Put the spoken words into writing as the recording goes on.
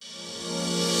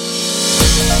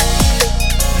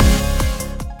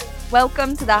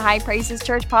Welcome to the High Praises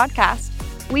Church podcast.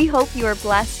 We hope you are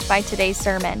blessed by today's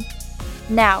sermon.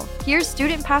 Now, here's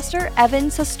student pastor Evan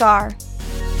Sustar.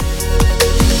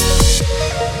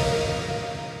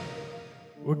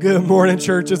 Well, good morning,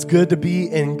 church. It's good to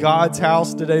be in God's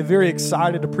house today. Very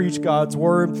excited to preach God's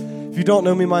word. If you don't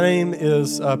know me, my name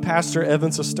is Pastor Evan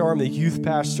Sustar. I'm the youth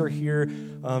pastor here.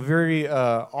 Very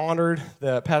honored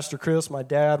that Pastor Chris, my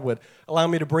dad, would allow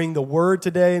me to bring the word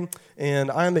today,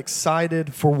 and I'm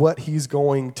excited for what he's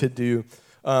going to do.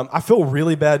 I feel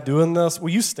really bad doing this. Will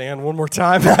you stand one more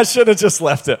time? I should have just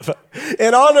left it.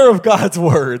 In honor of God's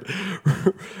word,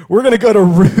 we're going to go to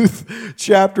Ruth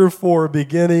chapter 4,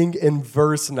 beginning in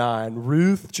verse 9.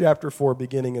 Ruth chapter 4,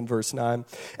 beginning in verse 9.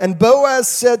 And Boaz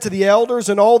said to the elders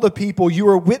and all the people, "You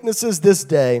are witnesses this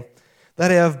day that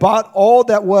I have bought all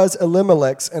that was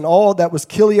Elimelech's and all that was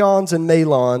Kilion's and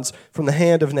Mahlon's from the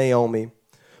hand of Naomi.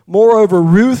 Moreover,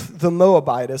 Ruth the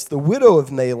Moabitess, the widow of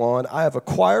Mahlon, I have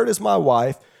acquired as my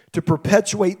wife to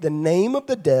perpetuate the name of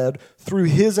the dead through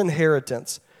his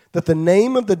inheritance, that the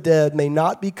name of the dead may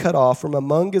not be cut off from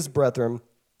among his brethren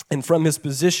and from his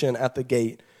position at the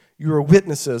gate. You are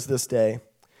witnesses this day."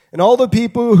 And all the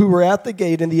people who were at the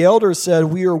gate and the elders said,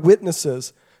 "We are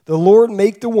witnesses. The Lord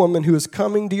make the woman who is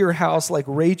coming to your house like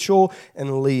Rachel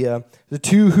and Leah, the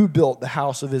two who built the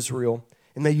house of Israel.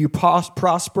 And may you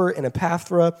prosper in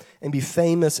Epaphra and be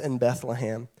famous in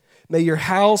Bethlehem. May your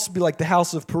house be like the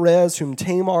house of Perez, whom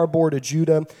Tamar bore to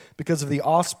Judah, because of the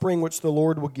offspring which the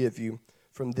Lord will give you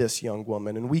from this young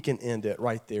woman." And we can end it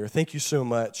right there. Thank you so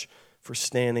much for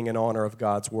standing in honor of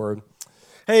God's word.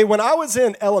 Hey, when I was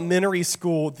in elementary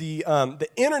school, the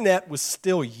internet was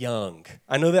still young.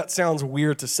 I know that sounds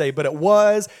weird to say, but it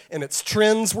was, and its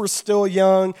trends were still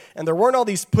young, and there weren't all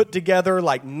these put together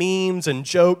like memes and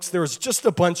jokes. There was just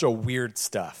a bunch of weird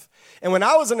stuff. And when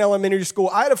I was in elementary school,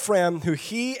 I had a friend who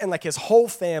he and like his whole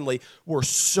family were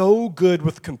so good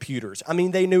with computers. I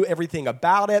mean, they knew everything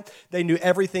about it. They knew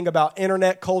everything about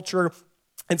internet culture.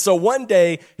 And so one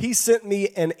day, he sent me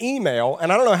an email,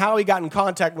 and I don't know how he got in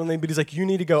contact with me, but he's like, "You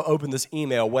need to go open this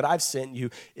email. What I've sent you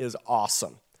is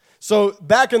awesome." So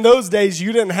back in those days,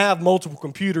 you didn't have multiple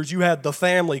computers. You had the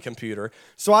family computer.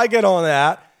 So I get on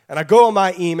that, and I go on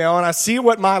my email, and I see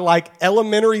what my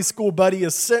elementary school buddy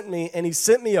has sent me, and he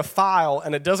sent me a file,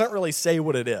 and it doesn't really say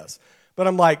what it is. But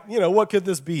I'm like, what could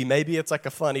this be? Maybe it's like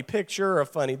a funny picture or a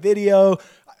funny video.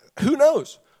 Who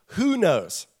knows? Who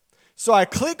knows? So I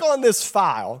click on this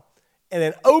file, and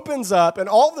it opens up, and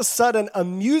all of a sudden, a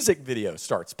music video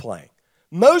starts playing.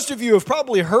 Most of you have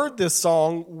probably heard this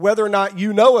song, whether or not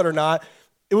you know it or not.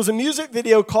 It was a music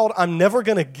video called "I'm Never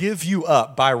Gonna Give You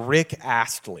Up" by Rick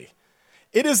Astley.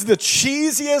 It is the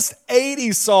cheesiest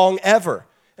 80s song ever.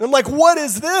 And I'm like, what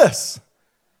is this?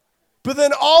 But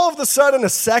then all of a sudden, a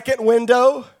second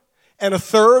window, and a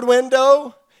third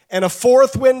window, and a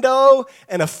fourth window,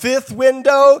 and a fifth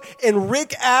window, and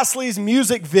Rick Astley's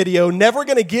music video, "Never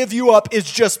Gonna Give You Up," is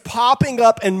just popping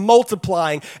up and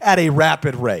multiplying at a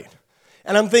rapid rate.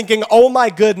 And I'm thinking, oh my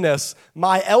goodness,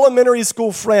 my elementary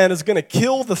school friend is gonna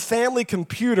kill the family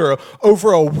computer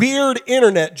over a weird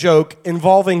internet joke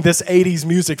involving this 80s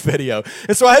music video.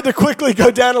 And so I had to quickly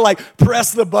go down and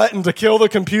press the button to kill the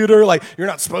computer. You're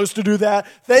not supposed to do that.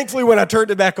 Thankfully, when I turned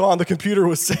it back on, the computer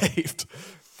was saved.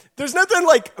 There's nothing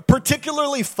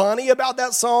particularly funny about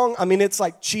that song. I mean, it's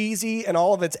cheesy and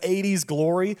all of its 80s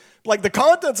glory. The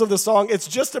contents of the song, it's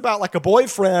just about a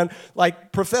boyfriend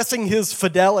professing his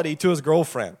fidelity to his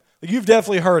girlfriend. You've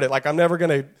definitely heard it. "I'm never going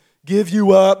to give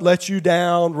you up, let you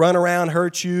down, run around,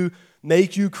 hurt you,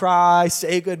 make you cry,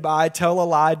 say goodbye, tell a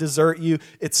lie, desert you."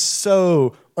 It's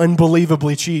so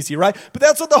unbelievably cheesy, right? But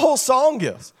that's what the whole song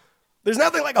is. There's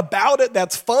nothing about it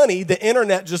that's funny. The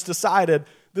internet just decided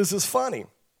this is funny.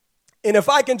 And if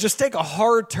I can just take a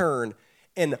hard turn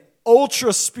and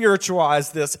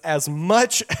ultra-spiritualize this as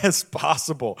much as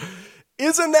possible,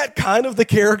 isn't that kind of the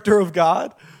character of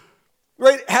God?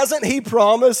 Right? Hasn't he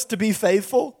promised to be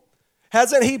faithful?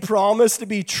 Hasn't he promised to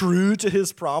be true to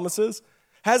his promises?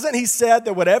 Hasn't he said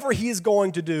that whatever he's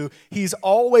going to do, he's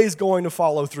always going to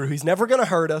follow through? He's never going to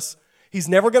hurt us. He's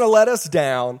never going to let us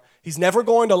down. He's never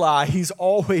going to lie. He's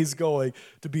always going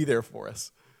to be there for us.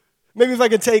 Maybe if I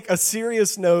could take a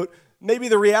serious note, maybe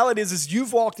the reality is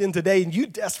you've walked in today and you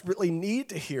desperately need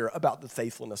to hear about the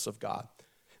faithfulness of God.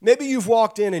 Maybe you've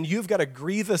walked in and you've got a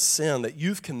grievous sin that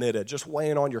you've committed just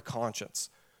weighing on your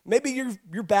conscience. Maybe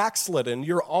you're backslidden,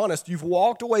 you're honest, you've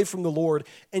walked away from the Lord,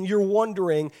 and you're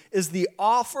wondering, is the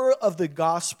offer of the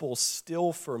gospel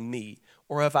still for me,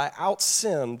 or have I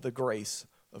outsinned the grace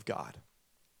of God?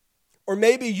 Or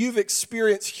maybe you've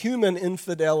experienced human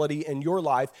infidelity in your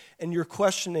life, and you're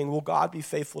questioning, will God be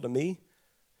faithful to me?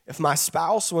 if my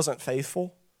spouse wasn't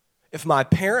faithful, if my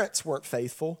parents weren't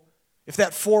faithful, if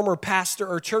that former pastor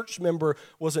or church member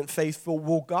wasn't faithful,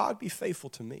 will God be faithful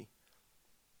to me?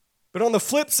 But on the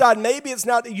flip side, maybe it's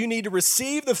not that you need to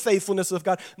receive the faithfulness of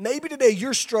God. Maybe today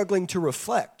you're struggling to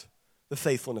reflect the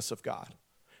faithfulness of God.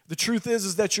 The truth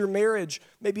is that your marriage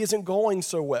maybe isn't going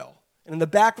so well. And in the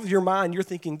back of your mind, you're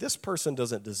thinking, this person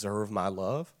doesn't deserve my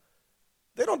love.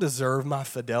 They don't deserve my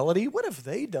fidelity. What have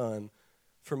they done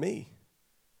for me?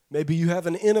 Maybe you have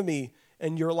an enemy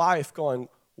in your life going,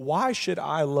 why should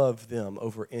I love them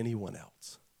over anyone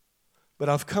else? But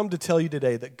I've come to tell you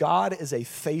today that God is a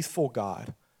faithful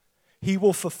God. He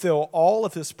will fulfill all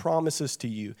of his promises to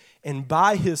you, and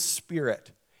by his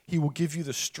Spirit, he will give you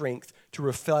the strength to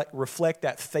reflect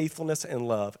that faithfulness and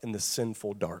love in the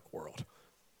sinful, dark world.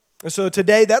 And so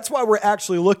today, that's why we're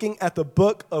actually looking at the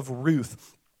book of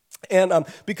Ruth. And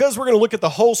because we're going to look at the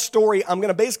whole story, I'm going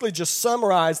to basically just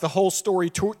summarize the whole story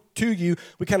to you.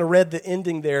 We kind of read the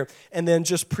ending there and then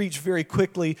just preach very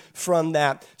quickly from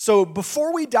that. So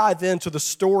before we dive into the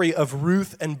story of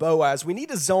Ruth and Boaz, we need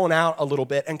to zone out a little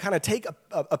bit and kind of take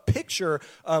a picture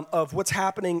of what's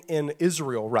happening in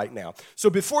Israel right now.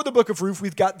 So before the book of Ruth,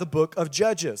 we've got the book of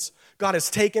Judges. God has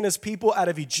taken his people out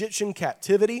of Egyptian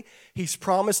captivity. He's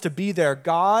promised to be their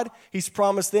God. He's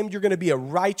promised them you're going to be a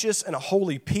righteous and a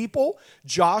holy people.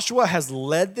 Joshua has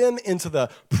led them into the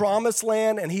promised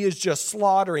land, and he is just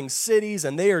slaughtering cities,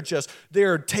 and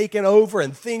they're taking over,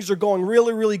 and things are going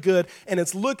really, really good. And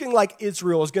it's looking like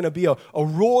Israel is going to be a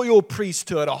royal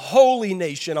priesthood, a holy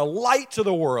nation, a light to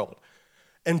the world,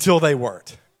 until they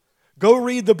weren't. Go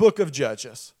read the book of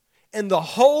Judges. And the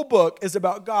whole book is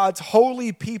about God's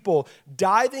holy people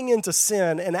diving into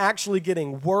sin and actually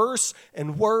getting worse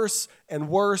and worse and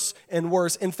worse and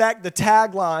worse. In fact, the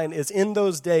tagline is, in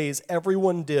those days,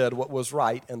 everyone did what was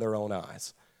right in their own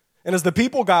eyes. And as the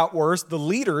people got worse, the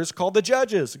leaders, called the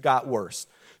judges, got worse.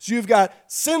 So you've got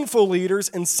sinful leaders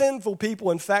and sinful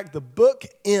people. In fact, the book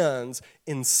ends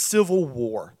in civil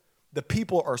war. The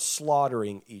people are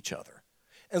slaughtering each other.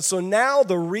 And so now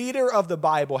the reader of the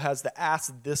Bible has to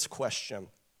ask this question: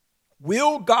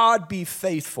 will God be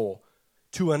faithful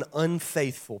to an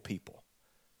unfaithful people?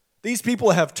 These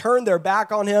people have turned their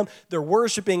back on him. They're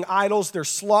worshiping idols. They're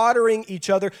slaughtering each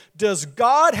other. Does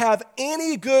God have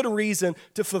any good reason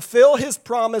to fulfill his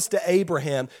promise to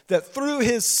Abraham that through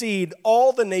his seed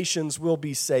all the nations will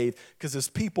be saved? Because his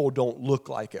people don't look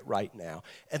like it right now.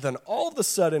 And then all of a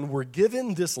sudden we're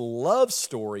given this love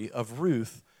story of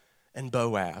Ruth and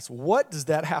Boaz. What does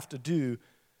that have to do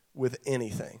with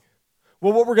anything?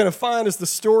 Well, what we're going to find is the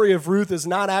story of Ruth is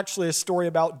not actually a story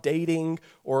about dating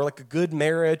or like a good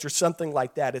marriage or something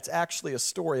like that. It's actually a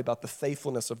story about the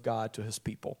faithfulness of God to his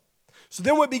people. So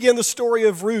then we begin the story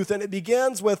of Ruth, and it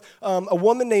begins with a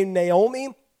woman named Naomi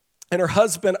and her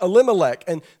husband Elimelech,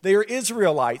 and they are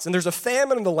Israelites. And there's a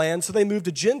famine in the land, so they moved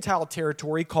to Gentile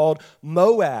territory called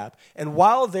Moab. And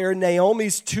while there,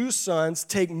 Naomi's two sons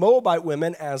take Moabite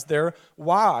women as their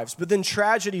wives. But then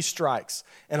tragedy strikes,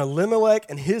 and Elimelech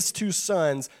and his two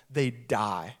sons, they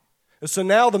die. And so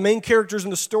now the main characters in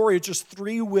the story are just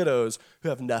three widows who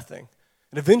have nothing.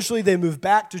 And eventually they move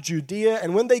back to Judea,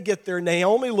 and when they get there,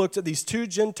 Naomi looks at these two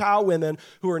Gentile women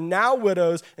who are now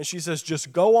widows, and she says,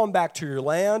 just go on back to your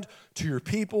land, to your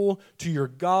people, to your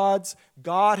gods.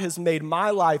 God has made my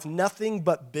life nothing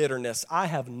but bitterness. I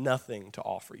have nothing to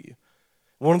offer you.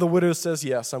 One of the widows says,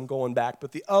 yes, I'm going back.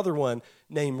 But the other one,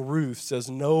 named Ruth, says,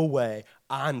 no way,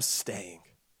 I'm staying.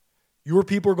 Your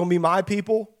people are going to be my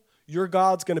people. Your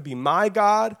God's going to be my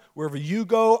God. Wherever you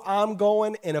go, I'm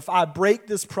going. And if I break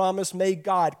this promise, may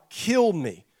God kill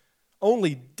me.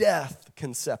 Only death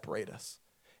can separate us.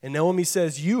 And Naomi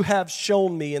says, you have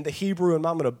shown me, in the Hebrew, and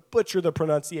I'm going to butcher the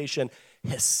pronunciation,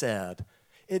 hesed.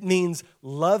 It means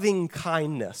loving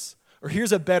kindness. Or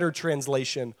here's a better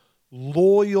translation,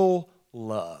 loyal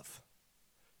love.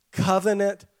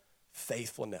 Covenant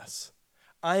faithfulness.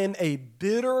 I am a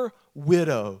bitter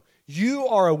widow. You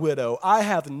are a widow. I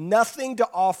have nothing to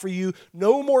offer you,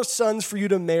 no more sons for you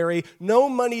to marry, no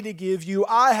money to give you.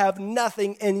 I have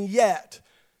nothing, and yet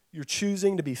you're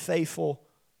choosing to be faithful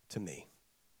to me.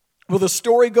 Well, the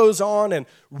story goes on, and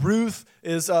Ruth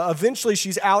is eventually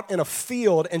she's out in a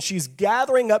field, and she's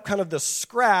gathering up kind of the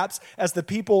scraps as the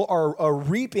people are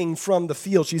reaping from the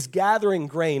field. She's gathering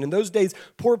grain. In those days,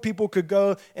 poor people could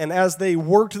go, and as they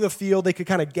worked the field, they could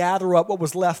kind of gather up what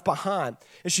was left behind.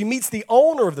 And she meets the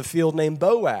owner of the field named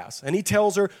Boaz, and he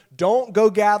tells her, don't go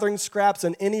gathering scraps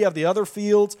in any of the other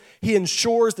fields. He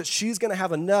ensures that she's going to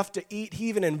have enough to eat. He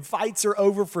even invites her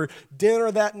over for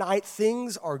dinner that night.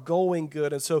 Things are going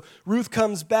good. And so Ruth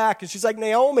comes back, and she's like,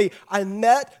 Naomi, I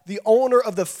met the owner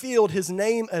of the field. His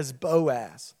name is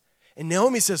Boaz. And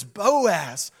Naomi says,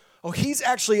 Boaz, oh, he's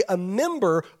actually a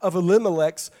member of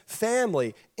Elimelech's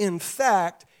family. In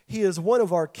fact, he is one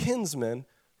of our kinsman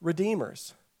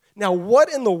redeemers. Now,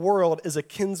 what in the world is a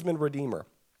kinsman redeemer?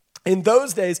 In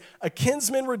those days, a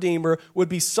kinsman redeemer would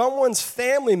be someone's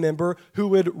family member who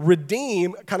would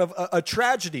redeem kind of a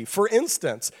tragedy. For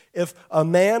instance, if a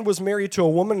man was married to a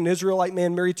woman, an Israelite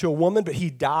man married to a woman, but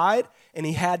he died and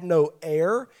he had no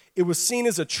heir, it was seen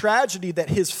as a tragedy that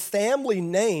his family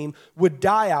name would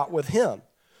die out with him.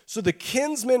 So the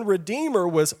kinsman redeemer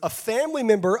was a family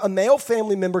member, a male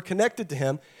family member connected to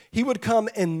him. He would come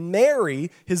and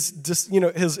marry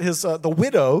the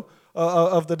widow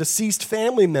of the deceased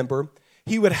family member.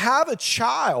 He would have a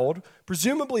child,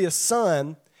 presumably a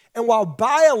son, and while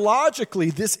biologically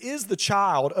this is the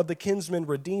child of the kinsman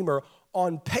redeemer,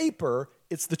 on paper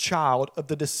it's the child of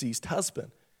the deceased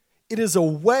husband. It is a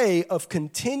way of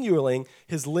continuing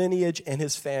his lineage and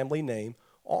his family name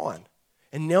on.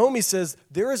 And Naomi says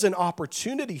there is an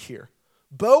opportunity here.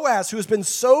 Boaz, who has been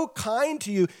so kind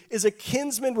to you, is a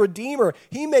kinsman redeemer.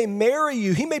 He may marry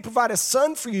you. He may provide a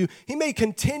son for you. He may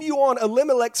continue on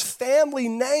Elimelech's family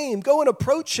name. Go and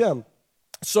approach him.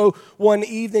 So one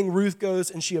evening, Ruth goes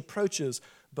and she approaches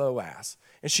Boaz.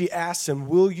 And she asks him,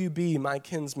 will you be my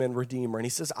kinsman redeemer? And he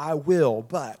says, I will,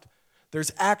 but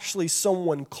there's actually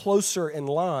someone closer in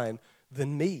line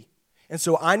than me. And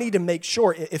so I need to make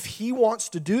sure if he wants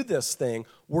to do this thing,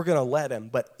 we're going to let him.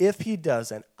 But if he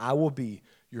doesn't, I will be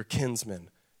your kinsman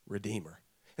redeemer.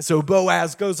 And so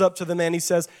Boaz goes up to the man. He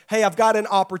says, hey, I've got an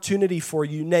opportunity for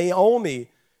you. Naomi,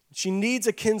 she needs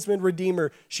a kinsman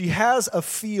redeemer. She has a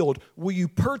field. Will you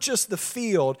purchase the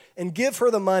field and give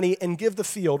her the money and give the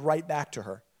field right back to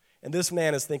her? And this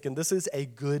man is thinking, this is a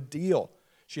good deal.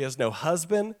 She has no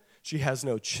husband. She has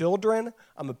no children.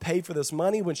 I'm going to pay for this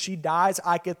money. When she dies,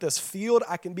 I get this field.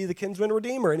 I can be the kinsman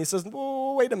redeemer. And he says,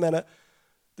 oh, wait a minute.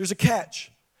 There's a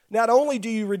catch. Not only do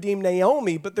you redeem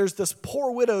Naomi, but there's this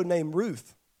poor widow named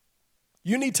Ruth.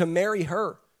 You need to marry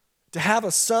her, to have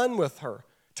a son with her,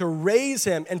 to raise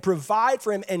him and provide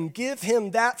for him and give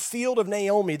him that field of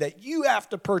Naomi that you have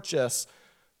to purchase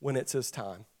when it's his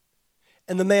time.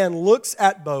 And the man looks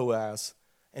at Boaz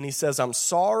and he says, I'm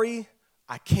sorry,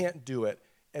 I can't do it.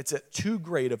 It's at too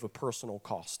great of a personal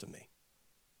cost to me.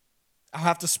 I'll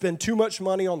have to spend too much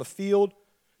money on the field,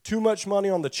 too much money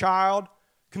on the child,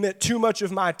 commit too much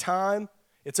of my time.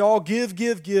 It's all give,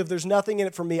 give, give. There's nothing in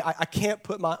it for me. I can't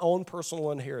put my own personal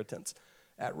inheritance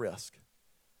at risk.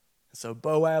 And so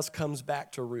Boaz comes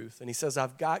back to Ruth and he says,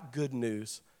 I've got good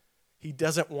news. He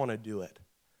doesn't want to do it,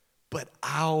 but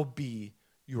I'll be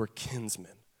your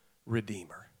kinsman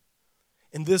redeemer.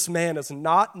 And this man is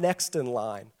not next in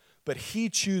line, but he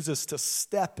chooses to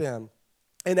step in.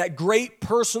 And at great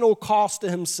personal cost to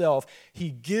himself,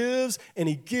 he gives and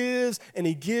he gives and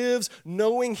he gives,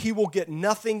 knowing he will get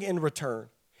nothing in return.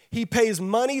 He pays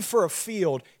money for a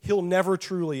field he'll never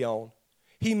truly own.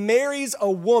 He marries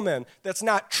a woman that's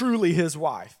not truly his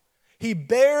wife. He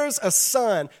bears a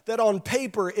son that on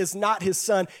paper is not his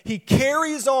son. He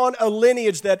carries on a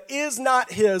lineage that is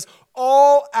not his,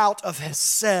 all out of his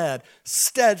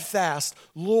steadfast,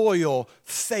 loyal,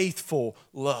 faithful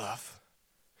love.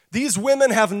 These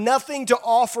women have nothing to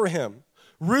offer him.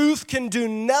 Ruth can do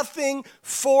nothing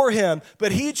for him,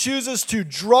 but he chooses to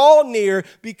draw near,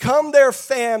 become their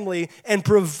family, and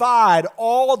provide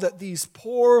all that these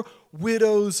poor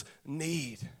widows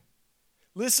need.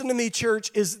 Listen to me, church.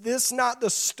 Is this not the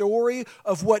story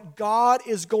of what God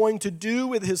is going to do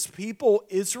with his people,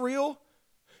 Israel?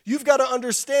 You've got to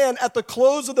understand, at the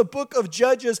close of the book of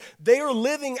Judges, they are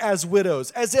living as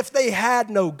widows, as if they had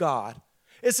no God,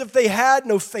 as if they had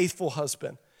no faithful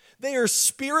husband. They are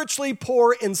spiritually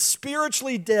poor and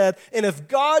spiritually dead, and if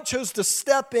God chose to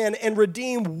step in and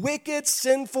redeem wicked,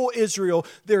 sinful Israel,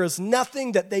 there is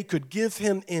nothing that they could give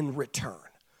him in return.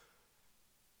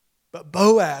 But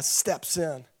Boaz steps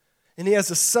in, and he has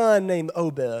a son named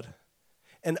Obed,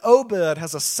 and Obed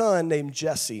has a son named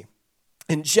Jesse.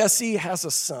 And Jesse has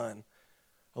a son,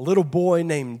 a little boy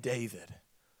named David,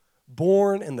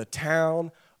 born in the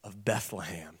town of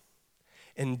Bethlehem.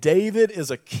 And David is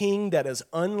a king that is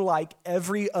unlike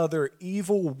every other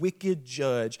evil, wicked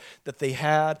judge that they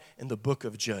had in the book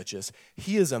of Judges.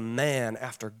 He is a man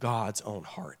after God's own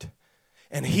heart.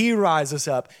 And he rises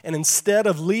up, and instead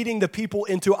of leading the people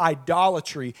into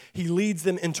idolatry, he leads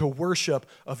them into worship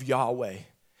of Yahweh.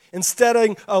 Instead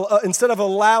of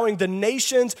allowing the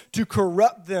nations to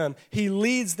corrupt them, he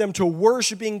leads them to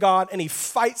worshiping God, and he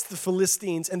fights the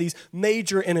Philistines in these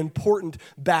major and important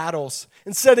battles.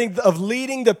 Instead of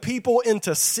leading the people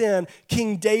into sin,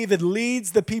 King David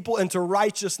leads the people into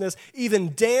righteousness,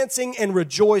 even dancing and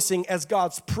rejoicing as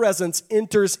God's presence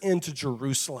enters into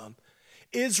Jerusalem.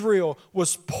 Israel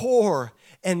was poor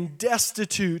and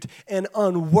destitute and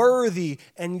unworthy,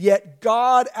 and yet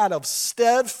God, out of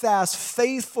steadfast,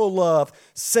 faithful love,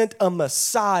 sent a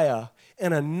Messiah,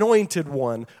 an anointed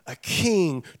one, a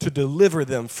king to deliver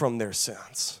them from their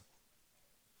sins.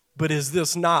 But is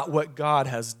this not what God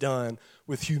has done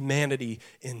with humanity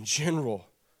in general?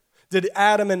 Did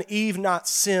Adam and Eve not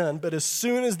sin? But as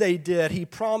soon as they did, he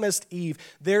promised Eve,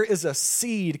 there is a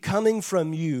seed coming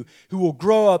from you who will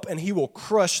grow up and he will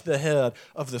crush the head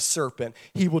of the serpent.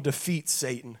 He will defeat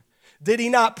Satan. Did he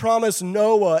not promise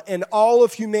Noah and all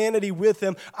of humanity with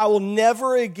him, I will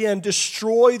never again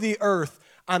destroy the earth.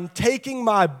 I'm taking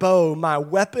my bow, my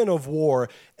weapon of war,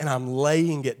 and I'm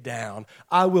laying it down.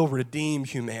 I will redeem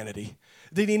humanity.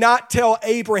 Did he not tell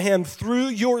Abraham, through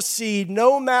your seed,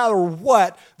 no matter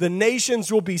what, the nations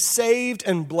will be saved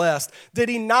and blessed? Did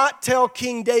he not tell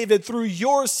King David, through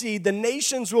your seed, the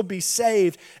nations will be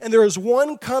saved, and there is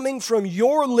one coming from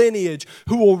your lineage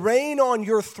who will reign on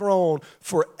your throne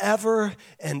forever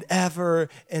and ever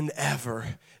and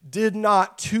ever? Did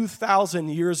not 2,000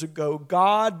 years ago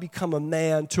God become a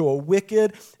man to a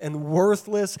wicked and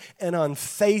worthless and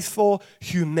unfaithful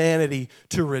humanity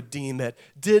to redeem it?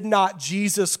 Did not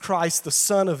Jesus Christ, the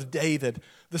Son of David,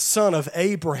 the Son of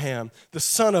Abraham, the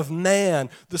Son of Man,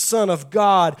 the Son of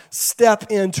God,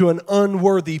 step into an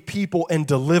unworthy people and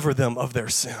deliver them of their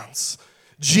sins?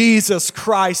 Jesus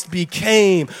Christ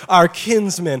became our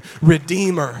kinsman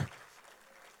redeemer.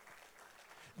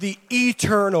 The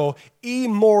eternal,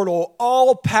 immortal,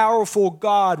 all-powerful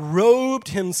God robed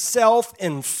himself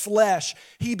in flesh.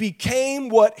 He became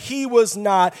what he was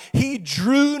not. He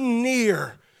drew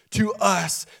near to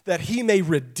us that he may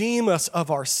redeem us of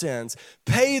our sins,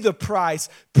 pay the price,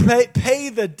 pay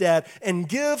the debt, and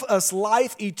give us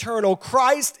life eternal.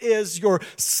 Christ is your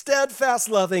steadfast,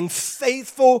 loving,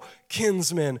 faithful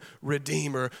kinsman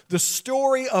redeemer. The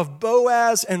story of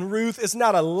Boaz and Ruth is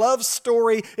not a love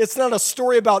story. It's not a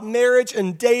story about marriage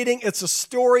and dating. It's a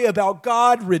story about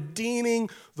God redeeming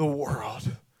the world.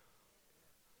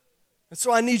 And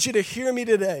so I need you to hear me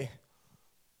today.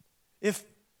 If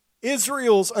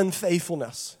Israel's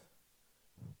unfaithfulness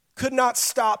could not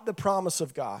stop the promise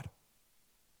of God,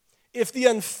 if the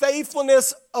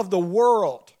unfaithfulness of the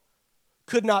world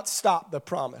could not stop the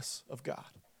promise of God,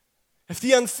 if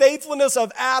the unfaithfulness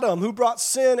of Adam, who brought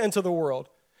sin into the world,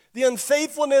 the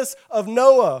unfaithfulness of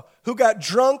Noah, who got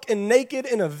drunk and naked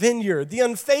in a vineyard, the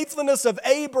unfaithfulness of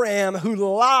Abraham, who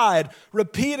lied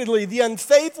repeatedly, the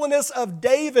unfaithfulness of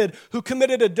David, who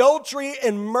committed adultery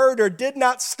and murder, did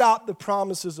not stop the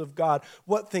promises of God.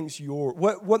 What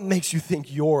makes you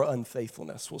think your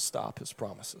unfaithfulness will stop his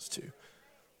promises too?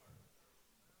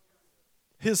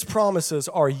 His promises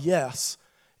are yes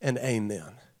and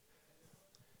amen.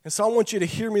 And so I want you to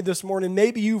hear me this morning.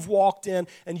 Maybe you've walked in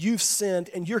and you've sinned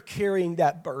and you're carrying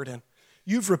that burden.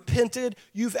 You've repented.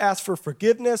 You've asked for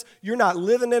forgiveness. You're not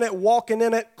living in it, walking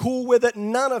in it, cool with it,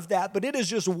 none of that. But it is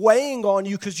just weighing on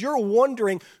you because you're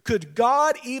wondering, could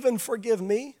God even forgive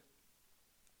me?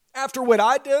 After what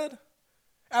I did?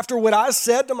 After what I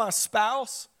said to my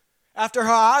spouse? After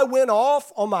how I went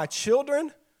off on my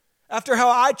children? After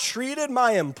how I treated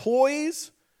my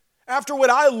employees? After what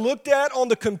I looked at on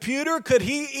the computer, could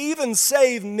he even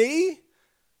save me?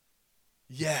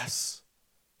 Yes,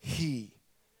 he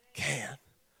can.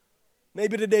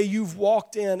 Maybe today you've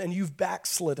walked in and you've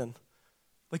backslidden.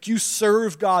 Like you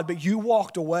served God, but you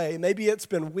walked away. Maybe it's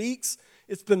been weeks,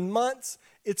 it's been months,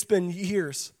 it's been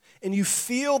years. And you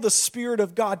feel the Spirit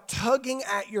of God tugging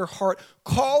at your heart,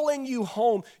 calling you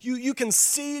home. You can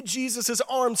see Jesus'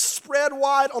 arms spread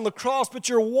wide on the cross, but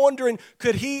you're wondering,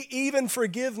 could he even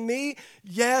forgive me?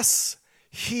 Yes,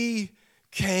 he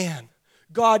can.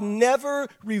 God never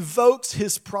revokes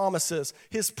his promises.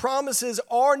 His promises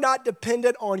are not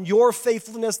dependent on your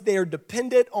faithfulness. They are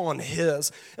dependent on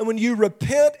his. And when you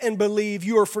repent and believe,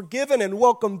 you are forgiven and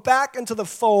welcomed back into the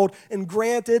fold and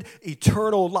granted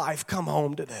eternal life. Come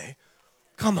home today.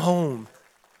 Come home.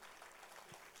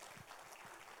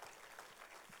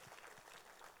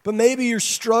 But maybe you're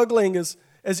struggling as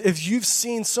if you've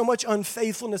seen so much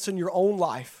unfaithfulness in your own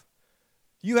life.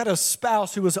 You had a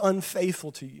spouse who was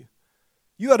unfaithful to you.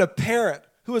 You had a parent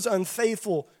who was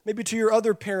unfaithful, maybe to your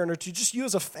other parent or to just you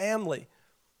as a family.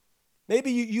 Maybe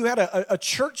you had a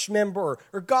church member,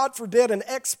 or God forbid, an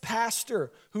ex-pastor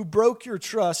who broke your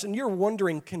trust, and you're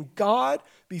wondering, can God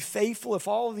be faithful if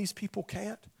all of these people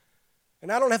can't? And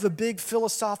I don't have a big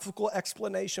philosophical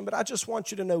explanation, but I just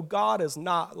want you to know God is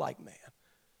not like man.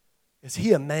 Is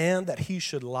he a man that he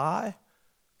should lie?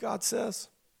 God says.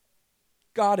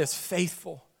 God is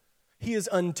faithful. He is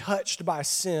untouched by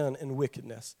sin and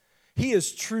wickedness. He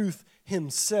is truth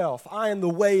himself. I am the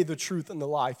way, the truth, and the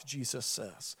life, Jesus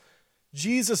says.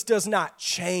 Jesus does not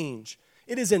change.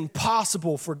 It is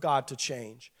impossible for God to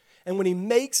change. And when he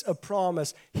makes a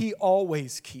promise, he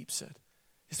always keeps it.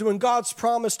 So when God's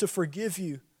promised to forgive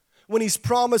you, when he's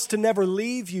promised to never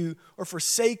leave you or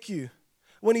forsake you,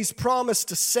 when he's promised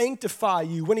to sanctify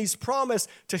you, when he's promised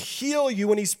to heal you,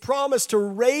 when he's promised to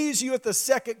raise you at the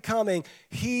second coming,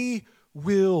 he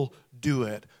will do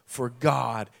it, for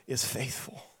God is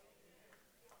faithful.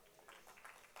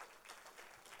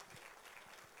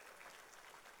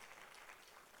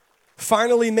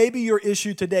 Finally, maybe your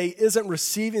issue today isn't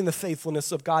receiving the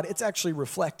faithfulness of God. It's actually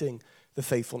reflecting the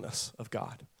faithfulness of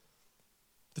God.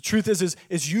 The truth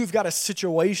is you've got a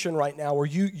situation right now where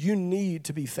you need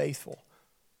to be faithful.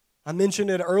 I mentioned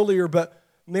it earlier, but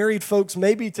married folks,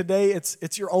 maybe today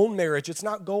it's your own marriage. It's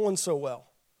not going so well.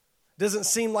 It doesn't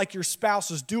seem like your spouse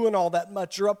is doing all that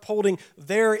much. You're upholding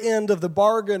their end of the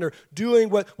bargain or doing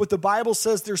what the Bible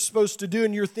says they're supposed to do,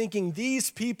 and you're thinking,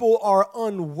 these people are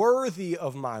unworthy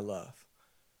of my love.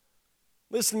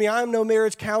 Listen to me, I am no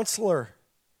marriage counselor,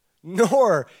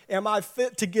 nor am I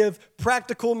fit to give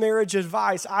practical marriage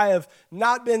advice. I have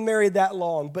not been married that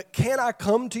long, but can I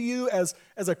come to you as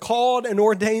a called and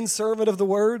ordained servant of the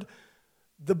word?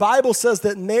 The Bible says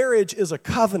that marriage is a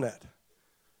covenant,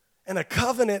 and a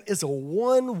covenant is a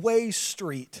one-way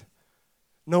street.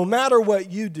 No matter what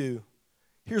you do,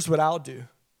 here's what I'll do.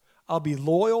 I'll be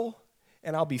loyal,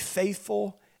 and I'll be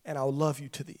faithful, and I'll love you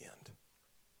to the end.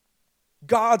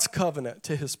 God's covenant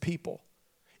to his people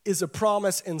is a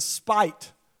promise in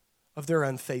spite of their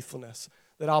unfaithfulness,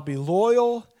 that I'll be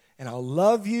loyal and I'll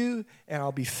love you and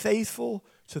I'll be faithful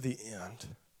to the end.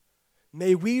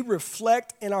 May we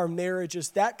reflect in our marriages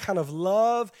that kind of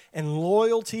love and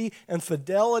loyalty and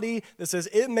fidelity that says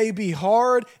it may be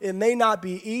hard, it may not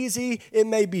be easy, it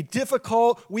may be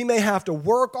difficult, we may have to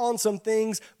work on some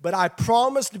things, but I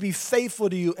promise to be faithful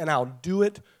to you and I'll do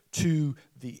it to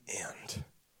the end.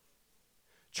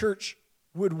 Church,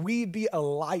 would we be a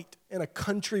light in a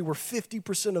country where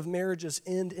 50% of marriages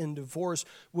end in divorce?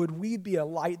 Would we be a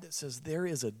light that says there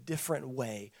is a different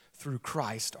way through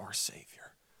Christ our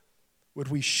Savior? Would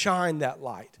we shine that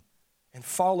light and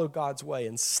follow God's way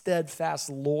in steadfast,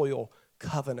 loyal,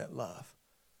 covenant love?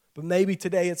 But maybe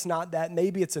today it's not that.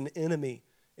 Maybe it's an enemy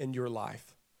in your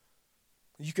life.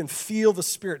 You can feel the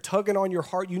Spirit tugging on your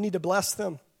heart. You need to bless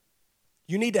them.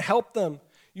 You need to help them.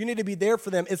 You need to be there for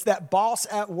them. It's that boss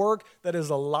at work that is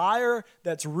a liar,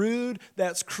 that's rude,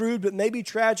 that's crude, but maybe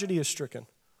tragedy is stricken.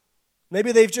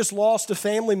 Maybe they've just lost a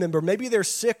family member. Maybe they're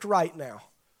sick right now.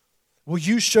 Will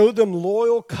you show them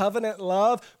loyal covenant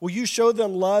love? Will you show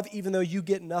them love even though you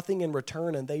get nothing in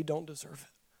return and they don't deserve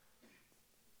it?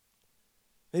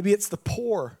 Maybe it's the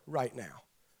poor right now.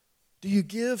 Do you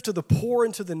give to the poor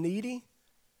and to the needy?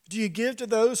 Do you give to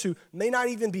those who may not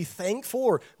even be thankful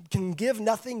or can give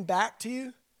nothing back to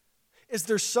you? Is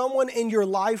there someone in your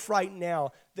life right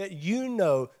now that you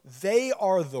know they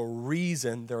are the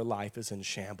reason their life is in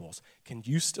shambles? Can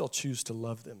you still choose to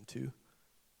love them too?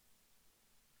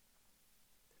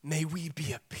 May we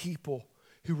be a people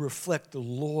who reflect the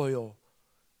loyal,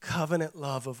 covenant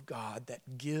love of God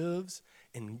that gives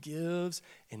and gives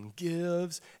and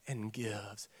gives and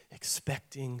gives,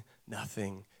 expecting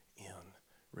nothing in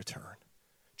return.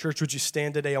 Church, would you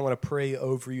stand today? I want to pray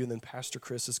over you, and then Pastor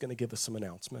Chris is going to give us some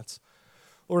announcements.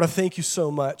 Lord, I thank you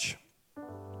so much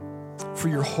for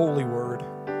your holy word.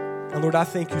 And Lord, I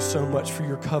thank you so much for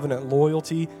your covenant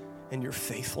loyalty and your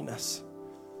faithfulness.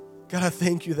 God, I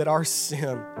thank you that our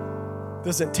sin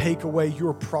doesn't take away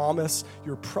your promise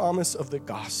of the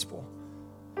gospel.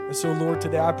 And so, Lord,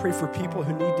 today I pray for people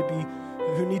who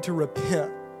need to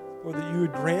repent, or that you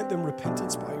would grant them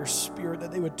repentance by your Spirit,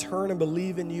 that they would turn and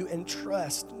believe in you and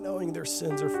trust, knowing their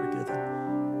sins are forgiven.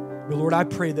 But Lord, I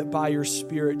pray that by your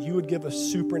Spirit, you would give us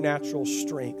supernatural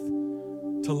strength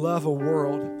to love a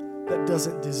world that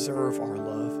doesn't deserve our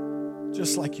love,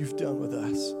 just like you've done with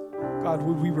us. God,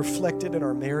 would we reflect it in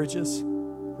our marriages,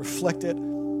 reflect it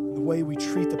in the way we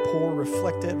treat the poor,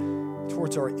 reflect it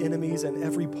towards our enemies in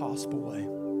every possible way.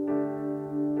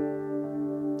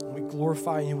 And we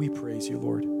glorify you, we praise you,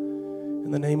 Lord.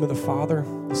 In the name of the Father,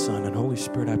 the Son, and Holy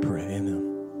Spirit, I pray. Amen.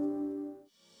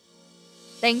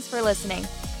 Thanks for listening.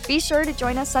 Be sure to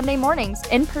join us Sunday mornings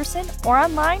in person or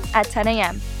online at 10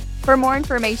 a.m. For more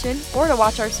information or to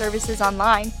watch our services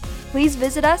online, please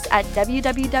visit us at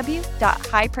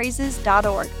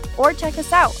www.highpraises.org or check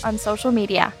us out on social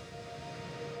media.